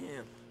taking you to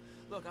him.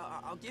 Look,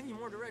 I'll give you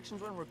more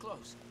directions when we're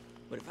close.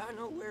 But if I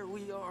know where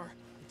we are,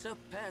 it's up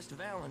past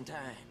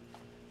Valentine.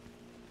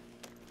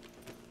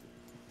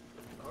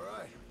 All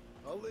right,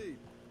 I'll lead.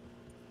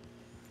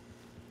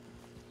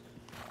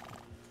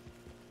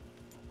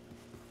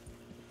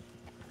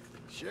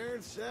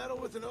 Sharing saddle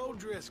with an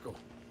O'Driscoll.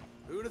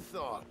 Who'd have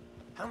thought?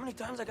 How many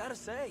times I gotta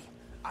say?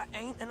 I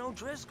ain't an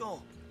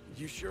O'Driscoll.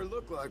 You sure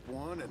look like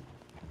one, and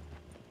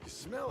you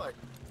smell like...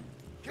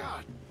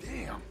 God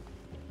damn.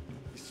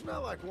 You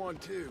smell like one,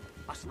 too.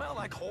 I smell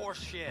like horse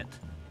shit.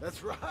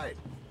 That's right.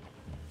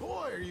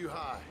 Boy, are you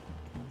high.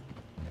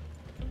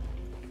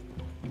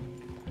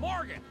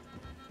 Morgan!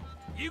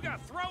 You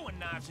got throwing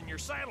knives in your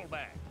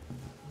saddlebag.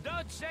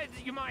 Dud said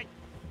that you might...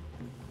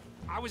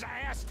 I was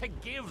asked to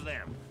give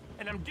them,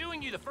 and I'm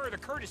doing you the further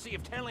courtesy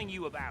of telling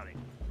you about it.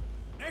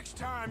 Next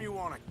time you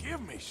want to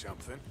give me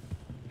something,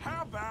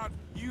 how about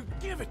you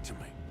give it to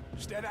me,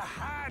 instead of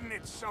hiding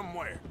it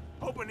somewhere,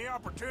 hoping the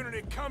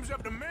opportunity comes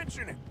up to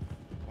mention it?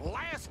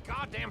 Last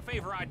goddamn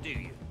favor I do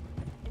you.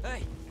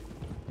 Hey!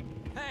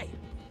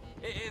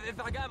 If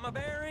I got my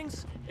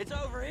bearings, it's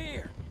over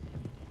here.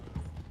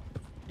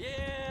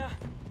 Yeah,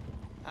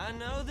 I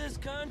know this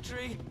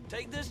country.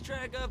 Take this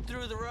track up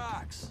through the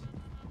rocks.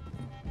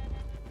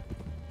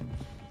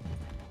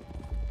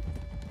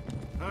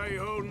 How you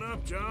holding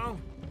up,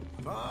 John?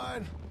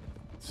 Fine.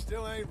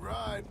 Still ain't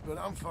right, but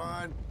I'm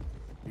fine.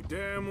 You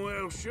damn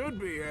well should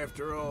be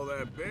after all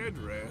that bed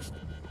rest.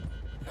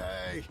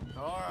 Hey,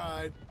 all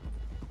right.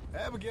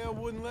 Abigail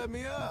wouldn't let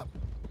me up.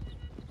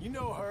 You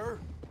know her.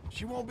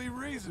 She won't be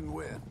reasoned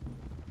with.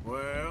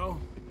 Well,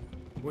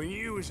 when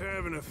you was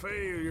having a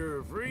failure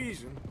of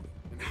reason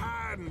and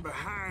hiding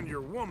behind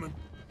your woman,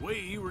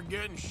 we were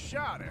getting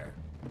shot at.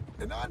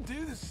 And I'd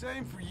do the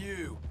same for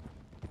you,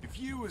 if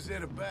you was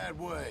in a bad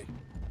way.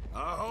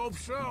 I hope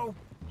so.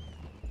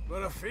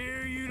 But I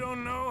fear you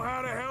don't know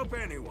how to help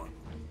anyone.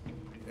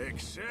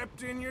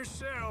 Except in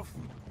yourself.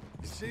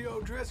 You see,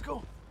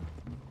 O'Driscoll?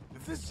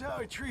 If this is how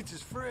he treats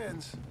his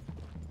friends,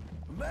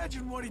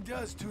 imagine what he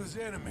does to his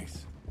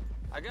enemies.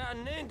 I got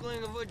an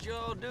inkling of what you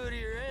all do to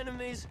your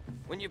enemies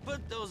when you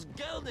put those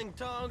gelding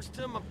tongs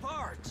to my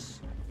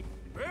parts.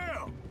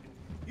 Bill,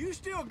 you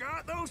still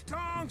got those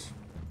tongs?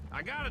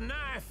 I got a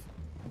knife.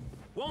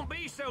 Won't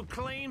be so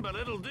clean, but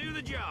it'll do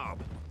the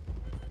job.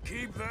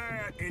 Keep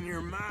that in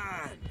your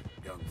mind,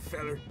 young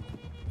feller.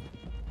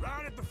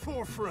 Right at the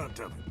forefront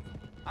of it.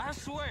 I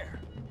swear,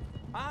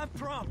 I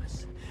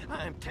promise,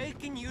 I am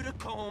taking you to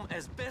Combe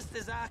as best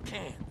as I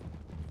can.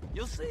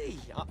 You'll see,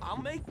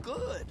 I'll make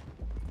good.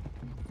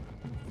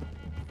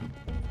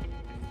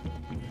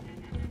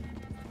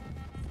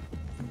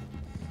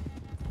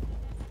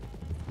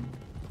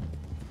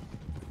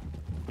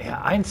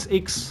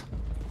 R1X.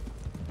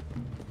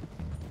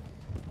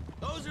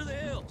 Those are the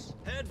hills.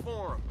 Head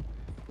for them.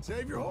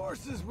 Save your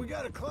horses. We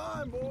gotta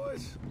climb,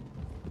 boys.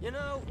 You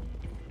know,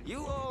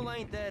 you all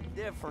ain't that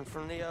different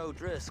from the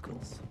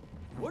O'Driscolls.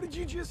 What did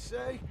you just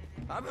say?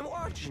 I've been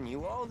watching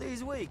you all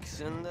these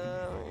weeks, and,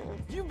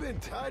 You've been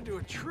tied to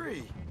a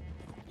tree.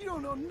 You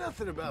don't know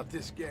nothing about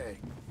this gang.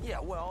 Yeah,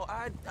 well,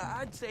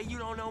 I'd say you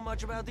don't know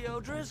much about the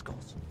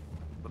O'Driscolls.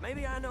 But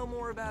maybe I know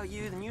more about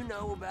you than you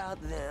know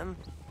about them.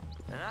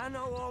 And I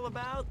know all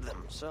about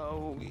them,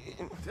 so...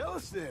 Tell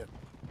us then.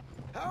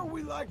 How are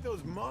we like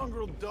those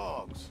mongrel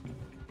dogs?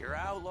 You're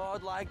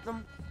outlawed like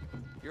them.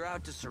 You're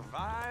out to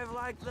survive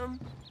like them.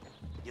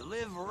 You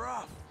live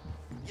rough.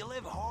 You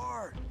live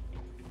hard.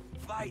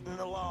 Fighting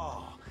the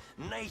law.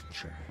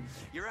 Nature.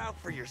 You're out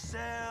for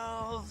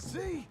yourselves.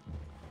 See?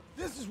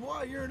 This is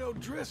why you're an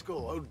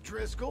O'Driscoll,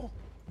 O'Driscoll.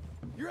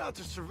 You're out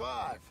to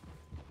survive.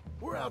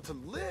 We're out to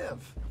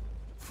live.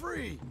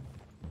 Free.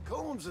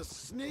 Colm's a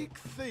sneak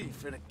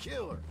thief and a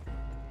killer.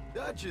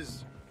 Dutch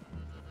is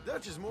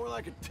more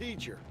like a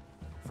teacher.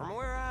 From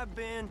where I've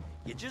been,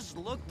 you just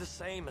look the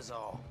same as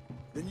all.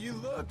 Then you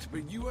looked,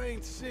 but you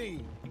ain't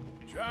seen.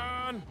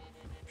 John,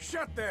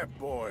 shut that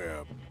boy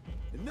up.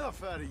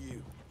 Enough out of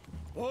you.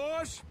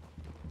 Boys,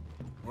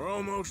 we're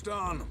almost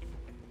on them.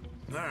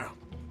 Now,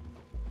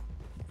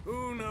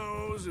 who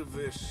knows if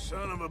this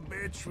son of a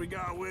bitch we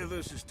got with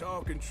us is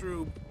talking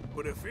true,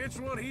 but if it's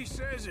what he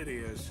says it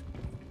is,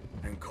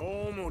 and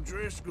Colm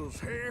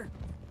O'Driscoll's here,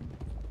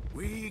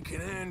 we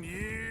can end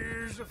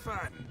years of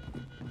fighting.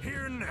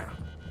 Here and now.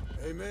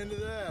 Amen to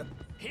that.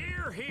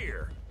 Here,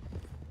 here.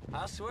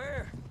 I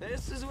swear,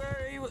 this is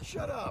where he was...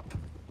 Shut up.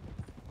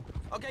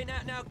 Okay,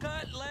 now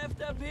cut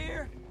left up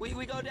here. We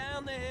go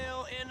down the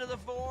hill into the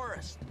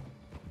forest.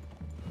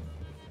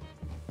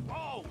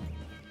 Oh!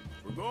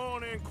 We're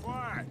going in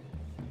quiet.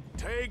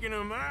 Taking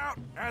them out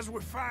as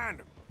we find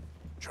them.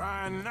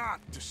 Trying not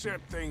to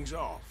set things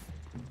off.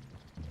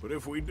 But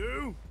if we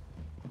do,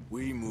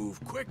 we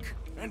move quick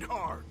and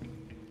hard.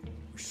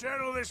 We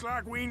settle this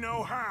like we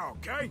know how,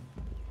 okay?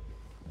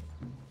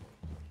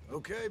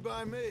 Okay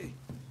by me.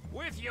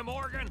 With you,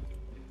 Morgan.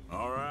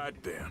 All right,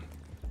 then.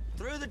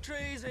 Through the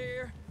trees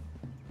here.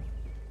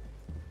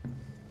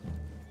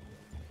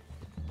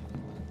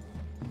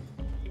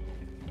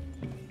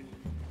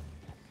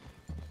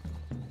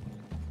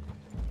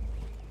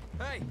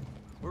 Hey,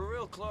 we're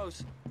real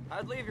close.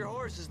 I'd leave your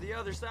horses the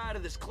other side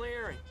of this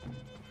clearing.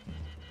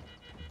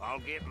 I'll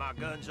get my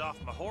guns off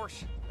my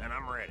horse, and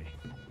I'm ready.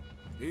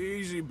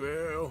 Easy,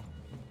 Bill.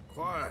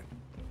 Quiet.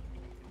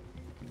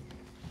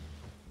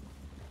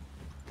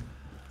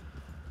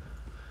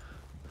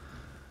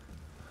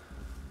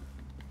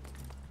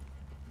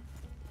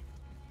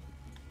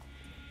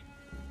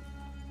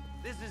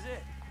 This is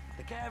it.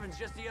 The cabin's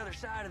just the other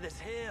side of this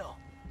hill.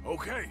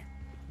 Okay.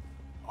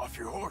 Off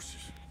your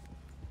horses.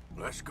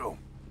 Let's go.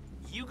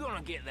 You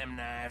gonna get them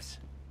knives?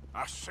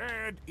 I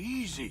said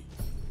easy.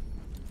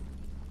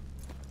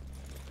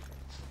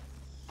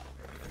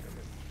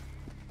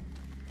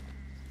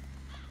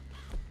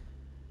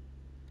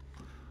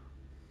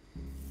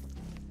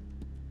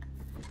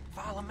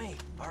 Follow me,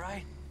 all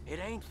right? It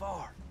ain't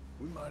far.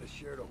 We might have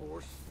shared a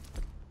horse.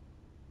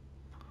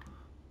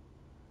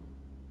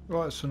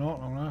 Ja, ist in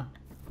Ordnung, ne?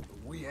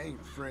 But we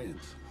ain't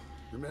friends.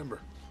 Remember,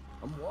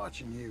 I'm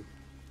watching you.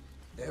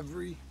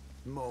 Every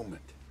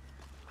moment.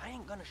 I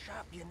ain't gonna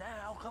shop you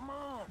now, come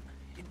on.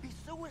 It'd be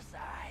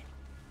suicide.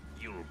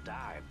 You'll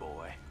die,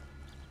 boy.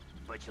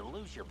 But you'll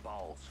lose your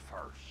balls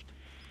first.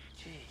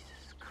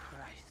 Jesus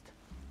Christ.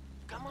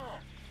 Come on.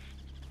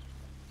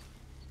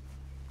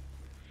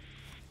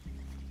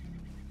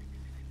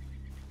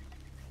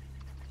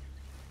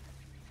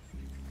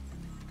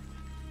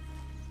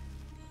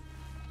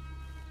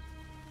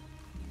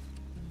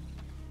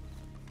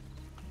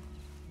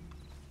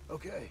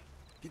 Okay,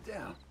 get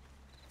down.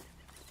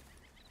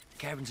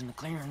 Cabin's in the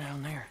clearing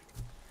down there.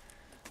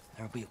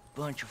 There'll be a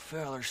bunch of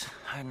fellers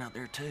hiding out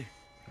there too.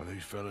 Are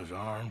these fellas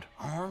armed?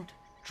 Armed,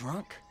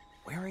 drunk,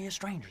 wary of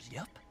strangers,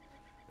 yup.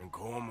 And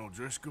Colm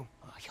O'Driscoll?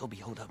 He'll be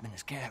holed up in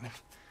his cabin.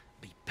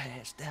 Be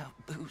passed out,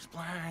 booze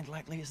blind,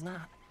 likely as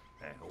not.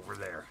 Hey, over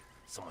there.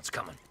 Someone's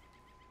coming.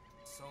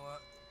 So,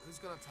 who's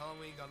gonna tell him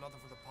we ain't got nothing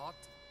for the pot?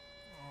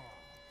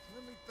 Oh,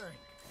 let me think.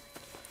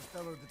 The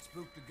fellow that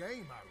spooked the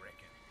game, I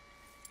reckon.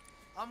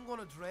 I'm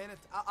gonna drain it.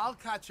 I'll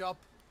catch up.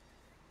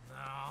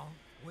 No,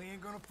 we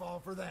ain't gonna fall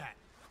for that.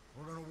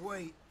 We're gonna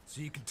wait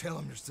so you can tell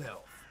him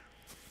yourself.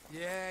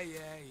 Yeah.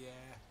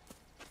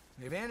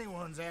 If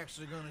anyone's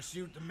actually gonna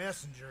shoot the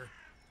messenger,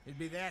 it'd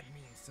be that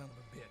mean son of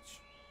a bitch.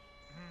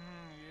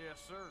 Yes,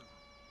 sir.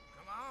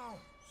 Come on,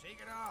 shake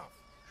it off.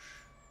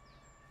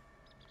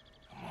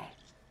 Come on.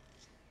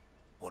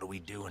 What are we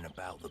doing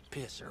about the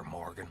pisser,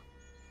 Morgan?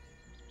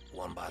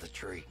 One by the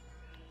tree.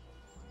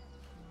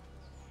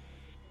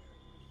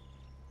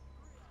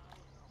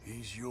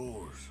 He's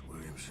yours,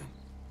 Williamson.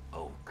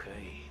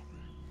 Okay.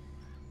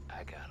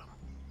 I got him.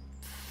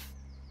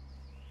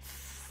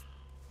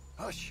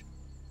 Hush.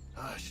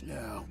 Hush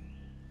now.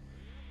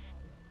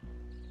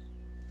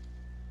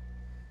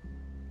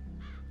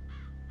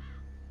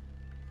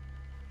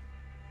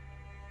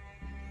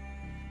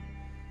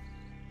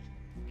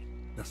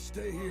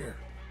 Stay here.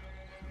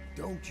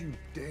 Don't you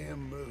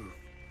damn move.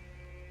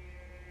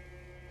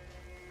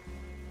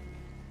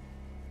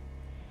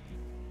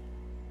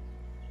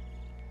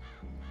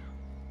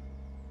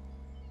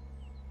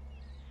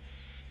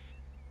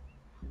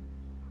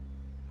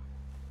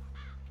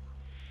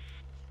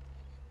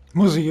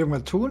 Muss ich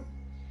irgendwas tun?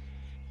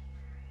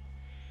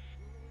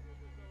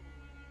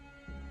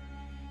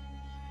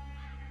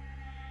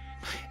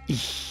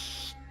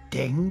 Ich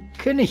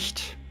denke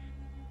nicht.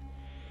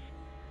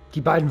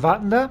 Die beiden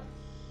warten da?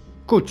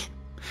 Gut.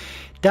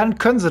 Dann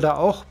können sie da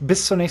auch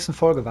bis zur nächsten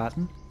Folge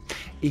warten.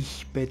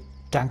 Ich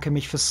bedanke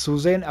mich fürs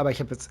Zusehen, aber ich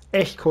habe jetzt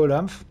echt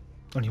Kohldampf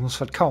und ich muss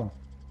was kauen.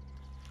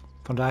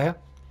 Von daher,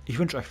 ich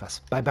wünsche euch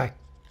was. Bye, bye.